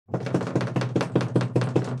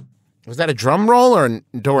Was that a drum roll or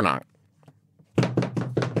a door knock? I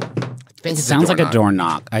think it sounds like a door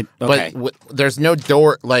knock. Okay. But there's no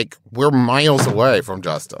door. Like, we're miles away from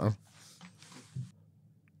Justin.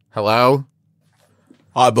 Hello?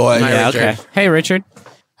 Hi, boy. Yeah, okay. Hey, Richard.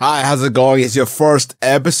 Hi, how's it going? It's your first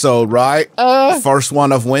episode, right? First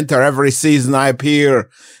one of winter. Every season I appear.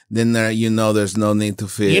 Then there's no need to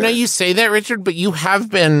fear. You know, you say that, Richard, but you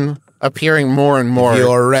have been appearing more and more. If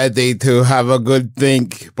you're ready to have a good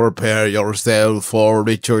think, prepare yourself for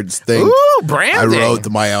Richard's think. Ooh, branding. I wrote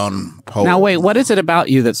my own poem. Now, wait, what is it about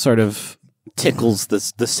you that sort of tickles the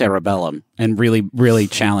cerebellum and really, really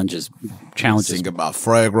challenges? Think about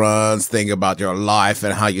fragrance. Think about your life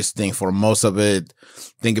and how you stink for most of it.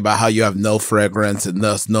 Think about how you have no fragrance and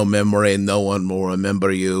thus no memory and no one will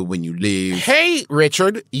remember you when you leave. Hey,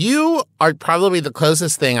 Richard, you are probably the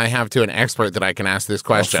closest thing I have to an expert that I can ask this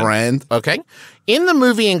question. A friend. Okay. In the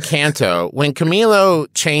movie Encanto, when Camilo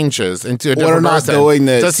changes into a different person, doing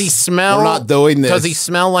this. Does he smell? We're not doing this. Does he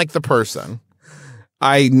smell like the person?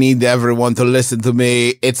 I need everyone to listen to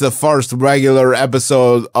me. It's the first regular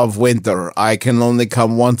episode of winter. I can only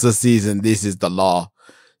come once a season. This is the law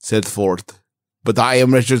set forth. But I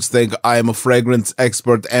am Richard Stink. I am a fragrance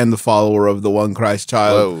expert and the follower of the One Christ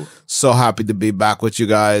Child. Whoa. So happy to be back with you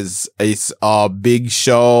guys. It's a big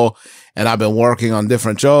show, and I've been working on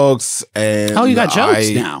different jokes. And you got jokes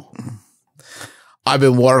now. I've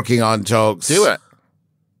been working on jokes. Do it.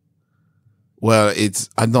 Well,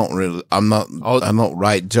 I don't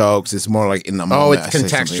write jokes. It's more like in the moment. It's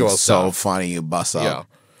contextual So stuff. funny you bust up.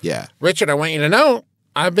 Yeah. Richard, I want you to know,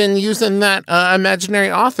 I've been using that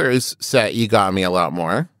imaginary authors set you got me a lot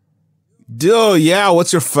more. Dude, yeah.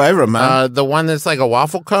 What's your favorite, man? The one that's like a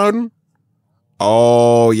waffle cone.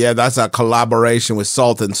 Oh, yeah. That's a collaboration with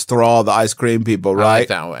Salt and Straw, the ice cream people, right? I like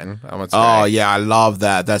that one. Oh, yeah. I love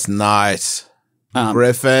that. That's nice.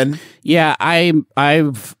 Griffin. Yeah, I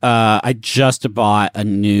just bought a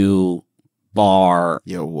new bar.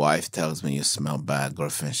 Your wife tells me you smell bad,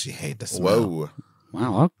 Griffin. She hates the smell. Whoa.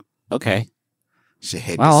 Wow. Okay. She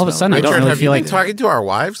hates Well, the all of a smell. sudden, I Richard, don't really have feel you like been talking to our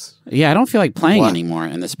wives? Yeah, I don't feel like playing What? anymore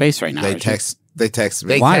in the space right now. They Richard. text me.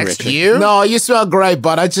 They Why, text Richard? you? No, you smell great,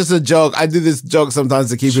 but it's just a joke. I do this joke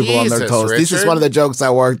sometimes to keep people on their Jesus, toes. This is Richard. one of the jokes I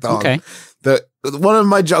worked on. Okay. One of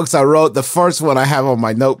my jokes I wrote, the first one I have on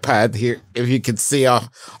my notepad here. If you can see, I'll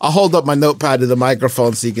hold up my notepad to the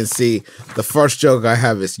microphone so you can see. The first joke I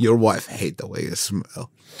have is, your wife hate the way you smell.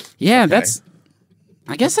 Yeah, I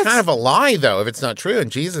guess that's Kind of a lie, though, if it's not true,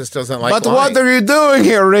 and Jesus doesn't like But lying. what are you doing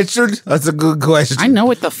here, Richard? That's a good question. I know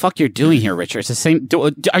what the fuck you're doing here, Richard. It's the same.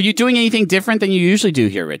 Are you doing anything different than you usually do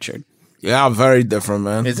here, Richard? Yeah, very different,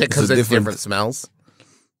 man. Is it because it's different smells?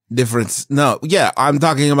 Difference? No, yeah, I'm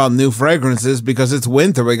talking about new fragrances because it's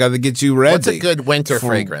winter. We got to get you ready. What's a good winter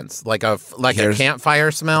fragrance? Like a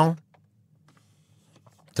campfire smell?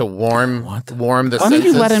 To warm the Why don't senses?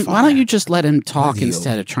 you let him? Why don't you just let him talk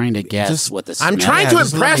instead of trying to guess what the? I'm smell trying is? to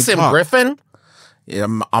just let impress me him, talk. Griffin. Yeah,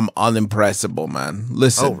 I'm unimpressible, man.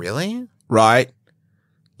 Listen. Oh, really? Right?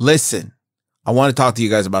 Listen, I want to talk to you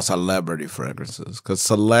guys about celebrity fragrances because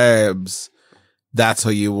celebs, that's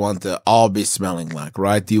who you want to all be smelling like,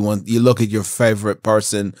 right? You look at your favorite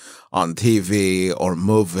person on TV or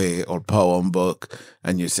movie or poem book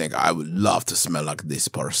and you think, I would love to smell like this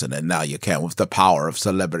person. And now you can with the power of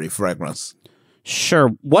celebrity fragrance. Sure.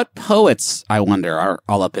 What poets, I wonder, are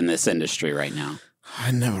all up in this industry right now?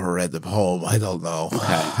 I never read the poem. I don't know. Okay.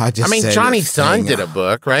 I mean, said Johnny this Sun thing. did a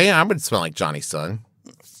book, right? I would smell like Johnny Sun.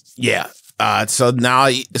 Yeah. So now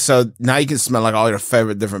you can smell like all your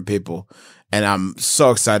favorite different people. And I'm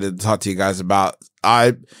so excited to talk to you guys about.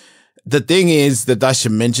 The thing is that I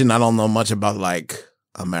should mention, I don't know much about like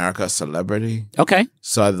America celebrity. Okay.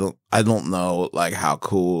 So I don't know like how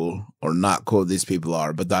cool or not cool these people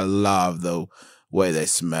are, but I love the way they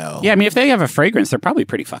smell. Yeah, I mean, if they have a fragrance, they're probably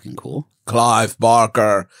pretty fucking cool. Clive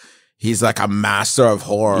Barker, he's like a master of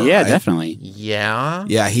horror. Yeah, right? definitely. Yeah.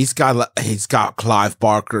 Yeah, he's got Clive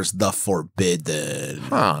Barker's The Forbidden.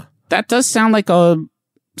 Huh. That does sound like a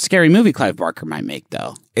scary movie Clive Barker might make,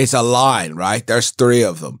 though. It's a line, right? There's 3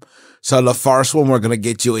 of them. So the first one we're going to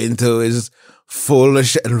get you into is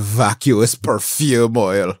Foolish and Vacuous Perfume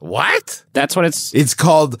Oil. What? That's what it's... It's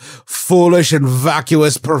called Foolish and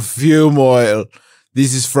Vacuous Perfume Oil.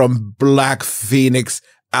 This is from Black Phoenix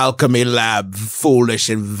Alchemy Lab, Foolish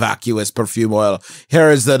and Vacuous Perfume Oil. Here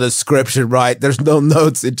is the description, right? There's no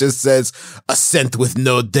notes. It just says, a scent with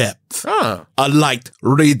no depth. Huh. A light,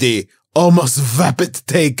 reedy, almost vapid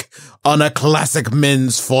take on a classic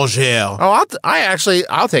men's fougere. Oh,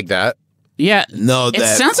 I'll take that. Yeah. No It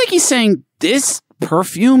depth. sounds like he's saying, this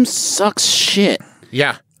perfume sucks shit.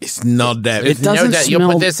 Yeah. It's not that. It doesn't You'll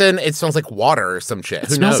smell. put this in, it smells like water or some shit. It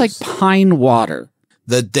Who smells knows? like pine water.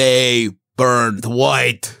 The day burned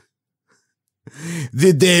white.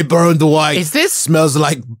 The day burned white. Is this- smells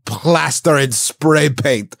like plaster and spray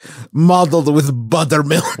paint, modeled with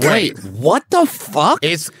buttermilk? Wait, what the fuck?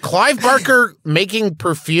 Is Clive Barker making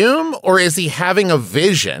perfume, or is he having a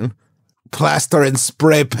vision? Plaster and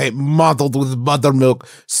spray paint, modeled with buttermilk,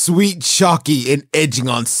 sweet, chalky, and edging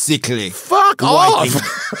on sickly. Fuck White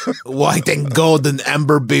off! and, white and golden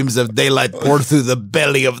amber beams of daylight pour through the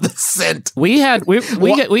belly of the scent. We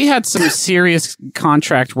had some serious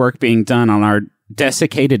contract work being done on our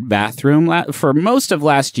desiccated bathroom for most of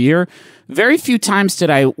last year. Very few times did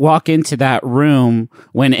I walk into that room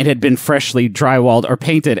when it had been freshly drywalled or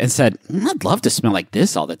painted and said, I'd love to smell like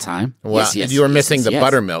this all the time. Well, you were missing the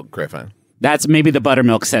buttermilk, Griffin. That's maybe the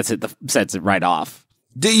buttermilk sets it right off.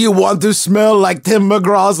 Do you want to smell like Tim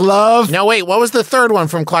McGraw's love? No, wait, what was the third one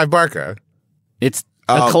from Clive Barker? It's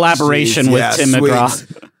a collaboration with Tim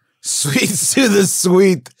McGraw. Sweets to the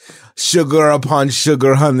sweet, sugar upon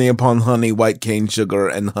sugar, honey upon honey, white cane sugar,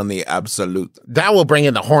 and honey absolute. That will bring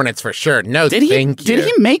in the Hornets for sure. No, Did he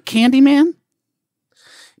make Candyman?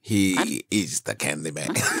 He is the candy man.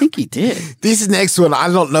 I think he did. This next one,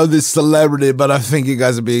 I don't know this celebrity, but I think you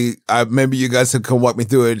guys would be, maybe you guys can walk me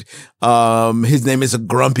through it. His name is a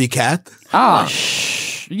Grumpy Cat.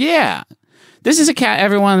 Yeah. This is a cat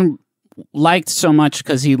everyone liked so much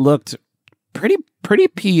because he looked pretty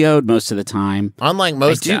PO'd most of the time. Unlike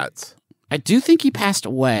most cats. I do think he passed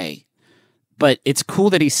away, but it's cool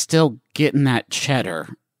that he's still getting that cheddar.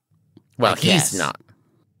 Well, he's not.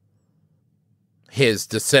 His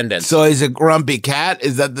descendants. So he's a grumpy cat?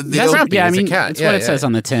 Is that the deal? Grumpy. Yeah, I He's a mean, cat. that's what it says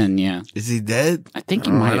on the tin, yeah. Is he dead? I think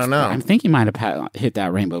he might have. I don't know. I think he might have hit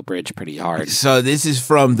that rainbow bridge pretty hard. So this is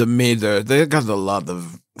from the they got a lot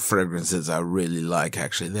of fragrances I really like,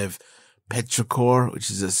 actually. They have petrichor,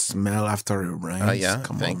 which is a smell after it rains. Oh, yeah.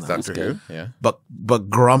 Come Thanks, on now. Dr. Who. Yeah. But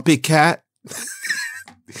grumpy cat,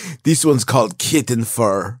 this one's called kitten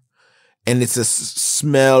fur. And it's a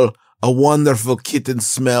smell, a wonderful kitten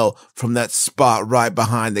smell from that spot right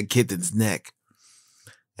behind the kitten's neck.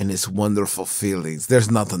 And it's wonderful feelings. There's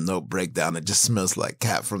nothing, no breakdown. It just smells like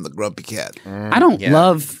cat from the grumpy cat. I don't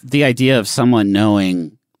love the idea of someone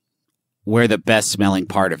knowing where the best smelling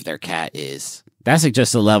part of their cat is. That's like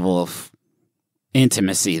just a level of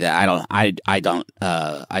intimacy that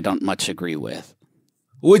I don't much agree with.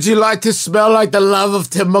 Would you like to smell like the love of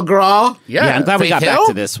Tim McGraw? Yeah, I'm glad we got back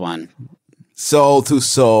to this one. Soul to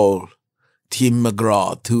Soul, Tim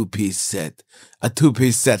McGraw, two-piece set. A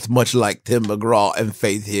two-piece set much like Tim McGraw and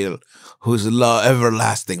Faith Hill, whose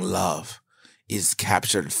everlasting love is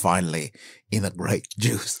captured finally in a grape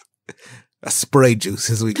juice. A spray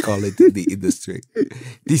juice, as we call it in the industry.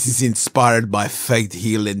 This is inspired by Faith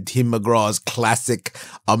Hill and Tim McGraw's classic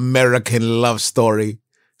American love story.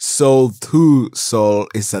 Soul to Soul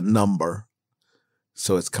is a number.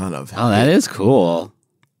 So it's kind of... Oh, that is cool.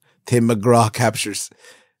 Tim McGraw captures...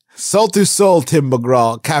 Soul to Soul, Tim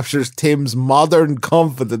McGraw captures Tim's modern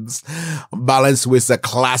confidence, balanced with a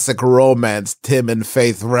classic romance Tim and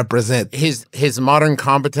Faith represent. His modern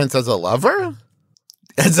competence as a lover?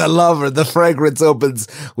 As a lover, the fragrance opens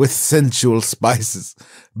with sensual spices,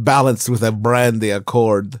 balanced with a brandy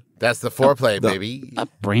accord. That's the foreplay, baby. A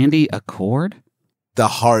brandy accord? The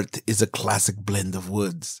heart is a classic blend of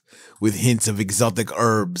woods, with hints of exotic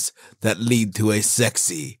herbs that lead to a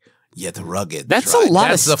sexy, yet rugged. That's a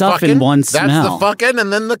lot of stuff in one smell. That's the fucking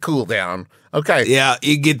and then the cool down. Okay. Yeah,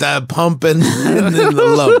 you get that pumping and then the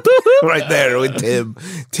lump right there with Tim.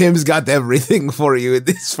 Tim's got everything for you in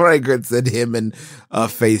this fragrance that him and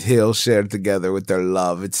Faith Hill shared together with their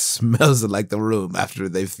love. It smells like the room after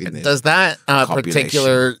they finish. Does that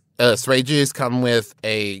particular spray juice come with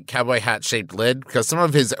a cowboy hat shaped lid? Because some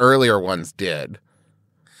of his earlier ones did.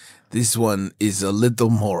 This one is a little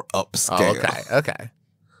more upscale. Oh, okay.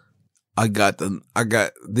 I got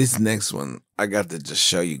this next one. I got to just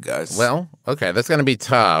show you guys. Well, okay, that's gonna be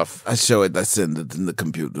tough. I show it. I send it in the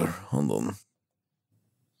computer. Hold on.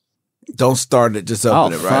 Don't start it. Just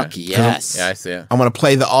open it. Right? Fuck yes. Yeah, I see it. I'm gonna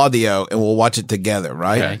play the audio and we'll watch it together.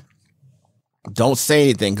 Right? Okay. Don't say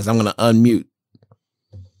anything because I'm gonna unmute.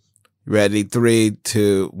 Ready? 3,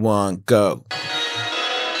 2, 1, go.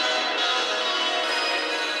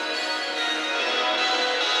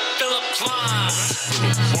 Philip Klein.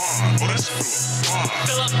 Philip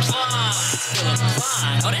Klein. Philip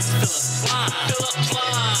Klein. Oh, that's Philip Klein. Philip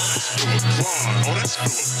Klein.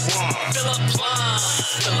 Philip Klein.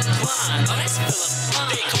 Philip Klein. Oh, that's Philip Klein.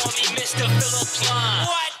 They call me Mr. Philip Klein.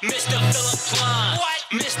 What? Mr. Philip Klein. What?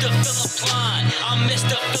 Mr. Philip Klein. I'm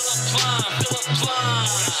Mr. Philip Klein. Philip Klein.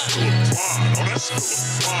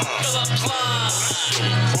 Philip Klein.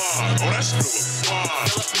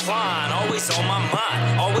 Philip Klein. Always on my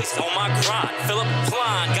mind. Always on my grind. Philip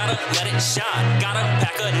Klein. Gotta let it shine. Gotta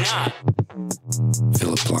pack a nine.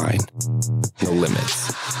 Philip Klein. No limits.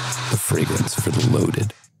 The fragrance for the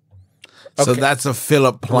loaded. So that's a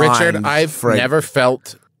Philip Klein. Richard, I've never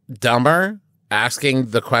felt dumber asking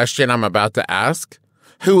the question I'm about to ask.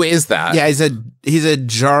 Who is that? Yeah, he's a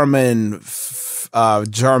German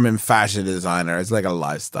fashion designer. It's like a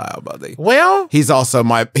lifestyle, buddy. Well, he's also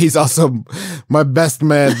my best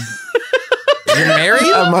man. You're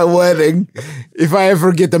married? At my wedding. If I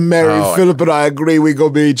ever get to marry, Philip and I agree we go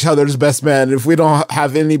be each other's best man. If we don't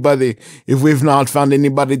have anybody, if we've not found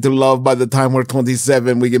anybody to love by the time we're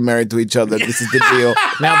 27, we get married to each other. This is the deal.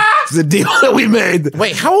 Now, it's the deal that we made.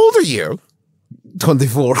 Wait, how old are you?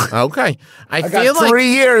 24. Okay. I feel like 3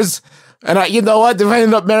 years. And you know what? If I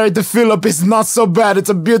end up married to Philip, it's not so bad. It's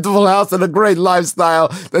a beautiful house and a great lifestyle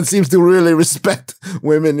that seems to really respect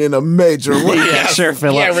women in a major way. Yeah, sure,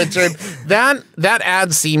 Philip. Yeah, Richard. That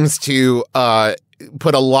ad seems to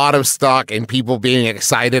put a lot of stock in people being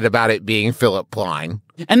excited about it being Philip Klein.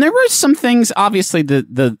 And there were some things, obviously,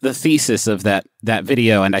 the thesis of that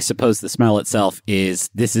video, and I suppose the smell itself is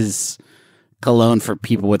this is cologne for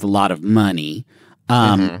people with a lot of money.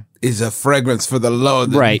 Is a fragrance for the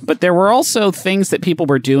load. Right. But there were also things that people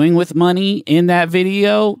were doing with money in that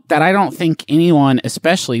video that I don't think anyone,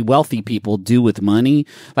 especially wealthy people, do with money.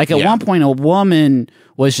 Like at one point, a woman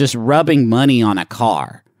was just rubbing money on a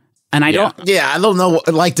car. And I don't know,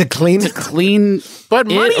 like to clean it. But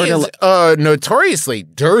money is notoriously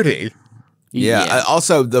dirty. Yeah.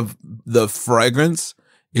 Also, the fragrance,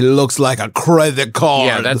 it looks like a credit card.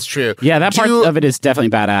 Yeah, that's true. Yeah, that part of it is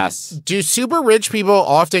definitely badass. Do super rich people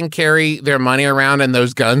often carry their money around in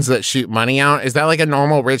those guns that shoot money out? Is that like a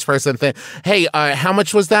normal rich person thing? Hey, how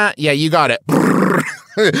much was that? Yeah, you got it.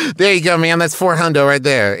 There you go, man. That's $400 right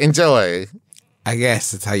there. Enjoy. I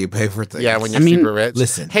guess that's how you pay for things. Yeah, when you're super rich.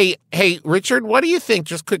 Listen. Hey, Richard, what do you think?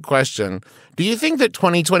 Just quick question. Do you think that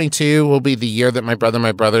 2022 will be the year that my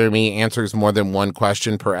brother and me answers more than one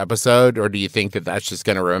question per episode? Or do you think that that's just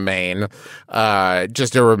going to remain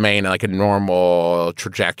like a normal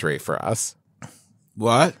trajectory for us?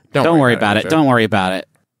 What? Don't worry about it. Don't worry about it,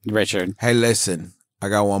 Richard. Hey, listen. I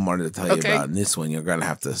got one more to tell you about. And this one, you're going to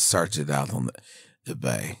have to search it out on the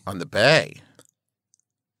eBay. On the Bay?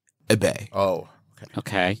 eBay. Oh.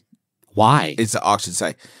 Okay. Why? It's an auction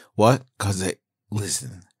site. What? Because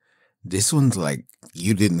listen, this one's like,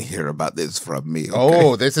 you didn't hear about this from me. Okay?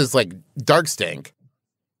 Oh, this is like dark stink.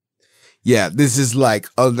 Yeah, this is like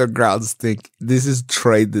underground stink. This is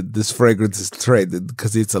traded. This fragrance is traded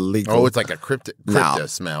because it's illegal. Oh, it's like a crypto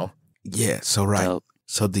smell. Yeah, so right. Dope.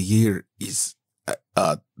 So the year is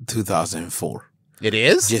 2004. It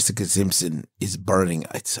is? Jessica Simpson is burning.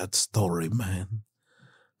 It's a story, man.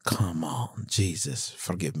 Come on, Jesus.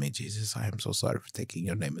 Forgive me, Jesus. I am so sorry for taking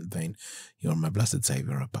your name in vain. You are my blessed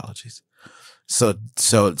Savior. Apologies. So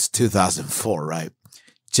it's 2004, right?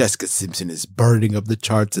 Jessica Simpson is burning up the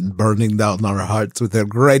charts and burning down our hearts with her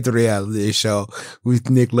great reality show with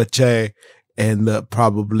Nick Lachey and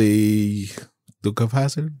probably Duke of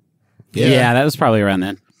Hazzard. Yeah, that was probably around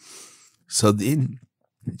then. So then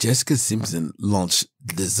Jessica Simpson launched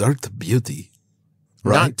Desert Beauty.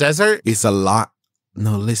 Right? Not desert? It's a lot.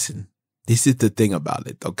 No, listen. This is the thing about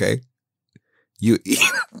it, okay? You eat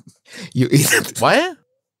it. What?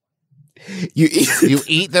 You eat it. You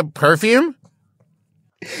eat the perfume?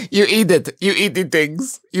 You eat it. You eat the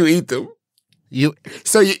things. You eat them.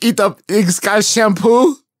 So you eat up Sky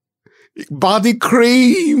shampoo, body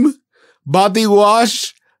cream, body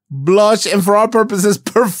wash, blush, and for our purposes,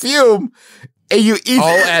 perfume. And you eat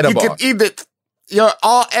all it. edible. You can eat it. You're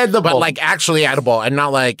all edible. But like actually edible and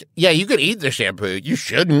not like, yeah, you could eat the shampoo. You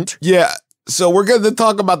shouldn't. Yeah. So we're going to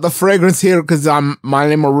talk about the fragrance here because my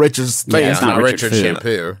name is Richard Stay. Yeah, it's not Richard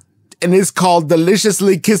shampoo. And it's called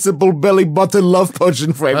Deliciously Kissable Bellybutton Love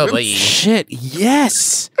Potion fragrance. Oh, shit,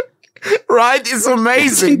 yes. Right? It's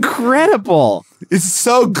amazing. It's incredible. It's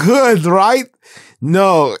so good, right?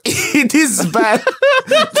 No, it is bad.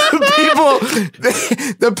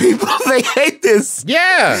 The people, they hate this.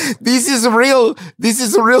 Yeah. This is real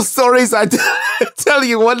stories. I tell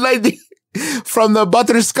you, one lady from the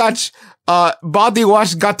butterscotch body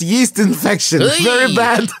wash got yeast infection. Very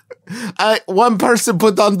bad. One person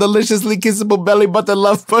put on deliciously kissable belly button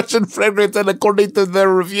love potion fragrance, and according to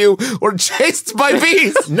their review, were chased by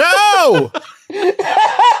bees. No!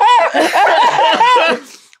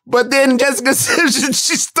 But then Jessica says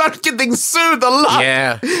she started getting sued a lot.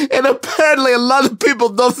 Yeah. And apparently a lot of people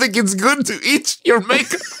don't think it's good to eat your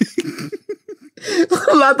makeup.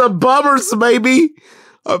 A lot of bummers, maybe.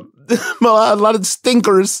 A lot of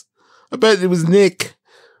stinkers. I bet it was Nick.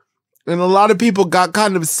 And a lot of people got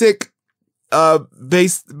kind of sick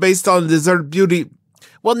based on Desert Beauty.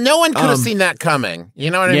 Well, no one could have seen that coming. You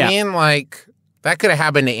know what Yeah. I mean? Like, that could have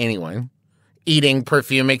happened to anyone. Eating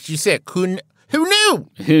perfume makes you sick. Who knew?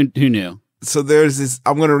 Who knew? So there's this,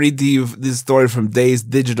 I'm going to read to you this story from Days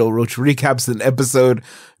Digital, which recaps an episode.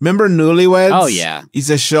 Remember Newlyweds? Oh, yeah. It's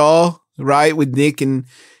a show, right? With Nick and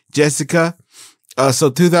Jessica.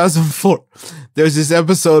 So 2004, there's this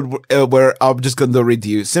episode where I'm just going to read to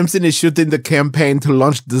you. Simpson is shooting the campaign to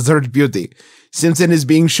launch Desert Beauty. Simpson is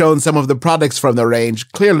being shown some of the products from the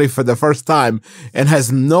range, clearly for the first time, and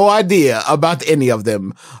has no idea about any of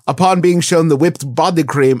them. Upon being shown the whipped body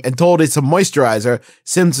cream and told it's a moisturizer,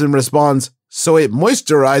 Simpson responds, "So it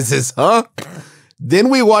moisturizes, huh?" Then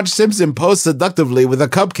we watch Simpson pose seductively with a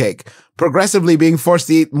cupcake, progressively being forced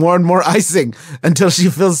to eat more and more icing until she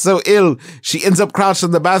feels so ill, she ends up crouched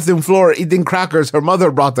on the bathroom floor eating crackers her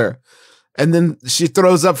mother brought her. And then she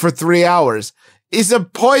throws up for 3 hours. It's a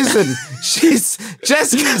poison. She's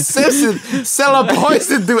Jessica Simpson sell a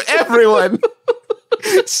poison to everyone.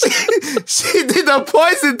 She did a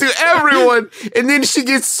poison to everyone, and then she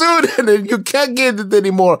gets sued, and then you can't get it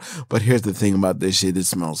anymore. But here's the thing about this shit: it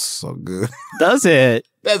smells so good. Does it?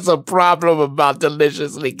 That's a problem about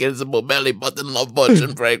deliciously kissable belly button love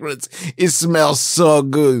potion fragrance. It smells so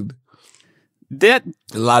good. That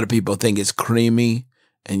A lot of people think it's creamy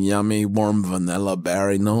and yummy, warm vanilla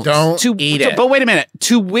berry notes. Don't eat it. But wait a minute.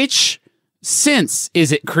 To which sense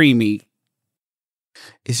is it creamy?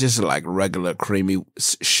 It's just like regular creamy.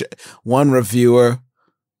 One reviewer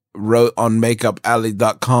wrote on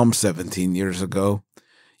MakeupAlley.com 17 years ago,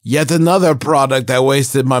 "Yet another product I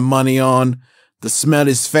wasted my money on. The smell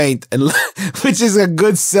is faint," and which is a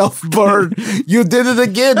good self-burn. You did it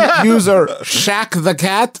again, user Shaq the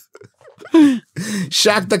Cat.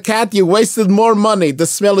 Shaq the Cat, you wasted more money. The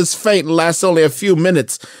smell is faint and lasts only a few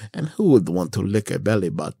minutes. And who would want to lick a belly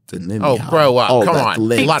button? Oh, grow up. Come on.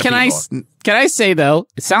 lint. A lot of Can I say though,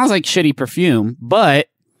 it sounds like shitty perfume, but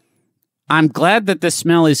I'm glad that the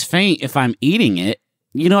smell is faint if I'm eating it.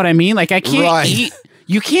 You know what I mean? Like I can't eat.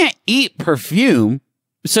 You can't eat perfume.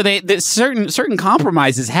 So certain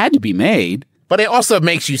compromises had to be made. But it also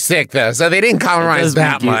makes you sick, though. So they didn't compromise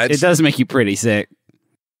that much. It does make you pretty sick.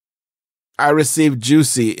 I received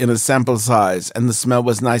Juicy in a sample size, and the smell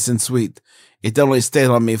was nice and sweet. It only stayed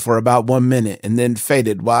on me for about 1 minute and then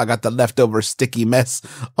faded while I got the leftover sticky mess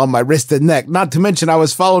on my wrist and neck. Not to mention I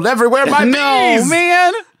was followed everywhere by No, bees!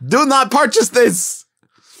 man. Do not purchase this!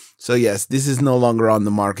 So yes, this is no longer on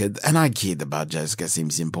the market, and I kid about Jessica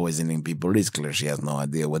Simpson poisoning people. It's clear she has no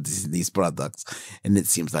idea what these products, and it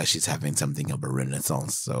seems like she's having something of a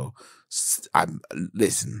renaissance. So,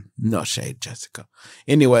 listen, no shade, Jessica.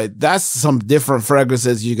 Anyway, that's some different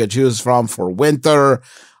fragrances you could choose from for winter.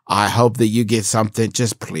 I hope that you get something.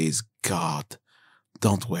 Just please, God,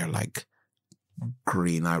 don't wear like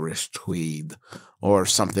green Irish tweed or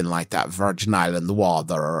something like that, Virgin Island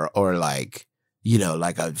water, or like, you know,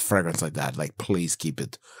 like a fragrance like that. Like, please keep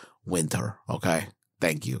it winter, okay?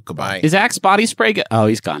 Thank you. Goodbye. Is Axe body spray good? Oh,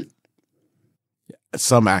 he's gone.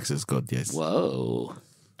 Some Axe is good, yes. Whoa.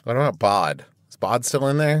 What about Bod? Is Bod still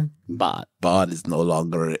in there? Bod is no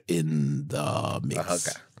longer in the mix.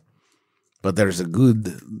 Okay. But there's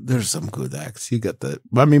some good Axe. You got the,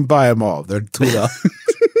 I mean, buy them all. They're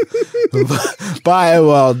 $2. Buy them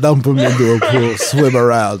all, dump them into a pool, swim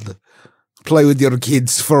around, play with your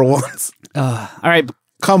kids for once. All right,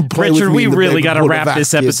 Come play Richard, with me we in the really big got to pool of wrap Axe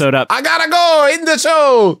this kids. episode up. I gotta go in the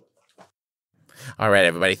show. All right,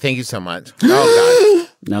 everybody. Thank you so much. Oh,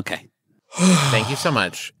 God. Okay. Thank you so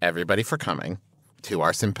much, everybody, for coming to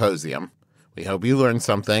our symposium. We hope you learned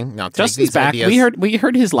something. Now, take Justin's these back. ideas. We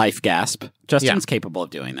heard his life gasp. Justin's Yeah. capable of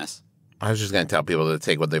doing this. I was just going to tell people to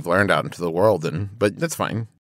take what they've learned out into the world, but that's fine.